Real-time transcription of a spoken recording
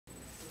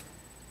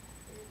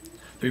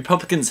The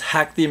Republicans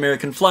hacked the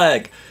American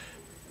flag.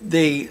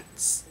 They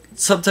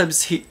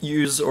sometimes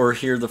use or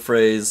hear the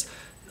phrase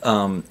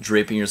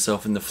draping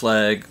yourself in the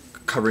flag,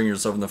 covering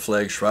yourself in the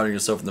flag, shrouding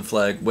yourself in the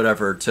flag,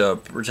 whatever, to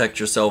protect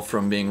yourself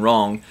from being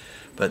wrong.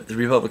 But the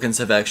Republicans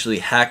have actually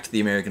hacked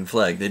the American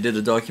flag. They did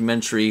a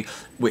documentary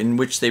in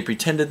which they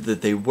pretended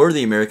that they were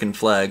the American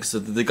flag so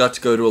that they got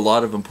to go to a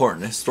lot of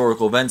important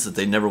historical events that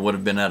they never would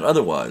have been at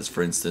otherwise.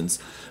 For instance,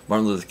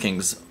 Martin Luther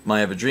King's I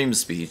Have a Dream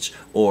speech,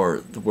 or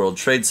the World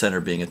Trade Center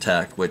being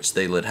attacked, which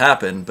they let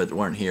happen but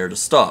weren't here to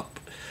stop.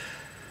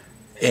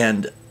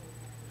 And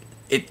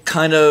it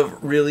kind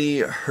of really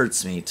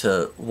hurts me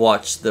to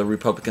watch the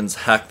Republicans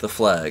hack the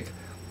flag.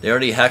 They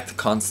already hacked the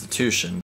Constitution.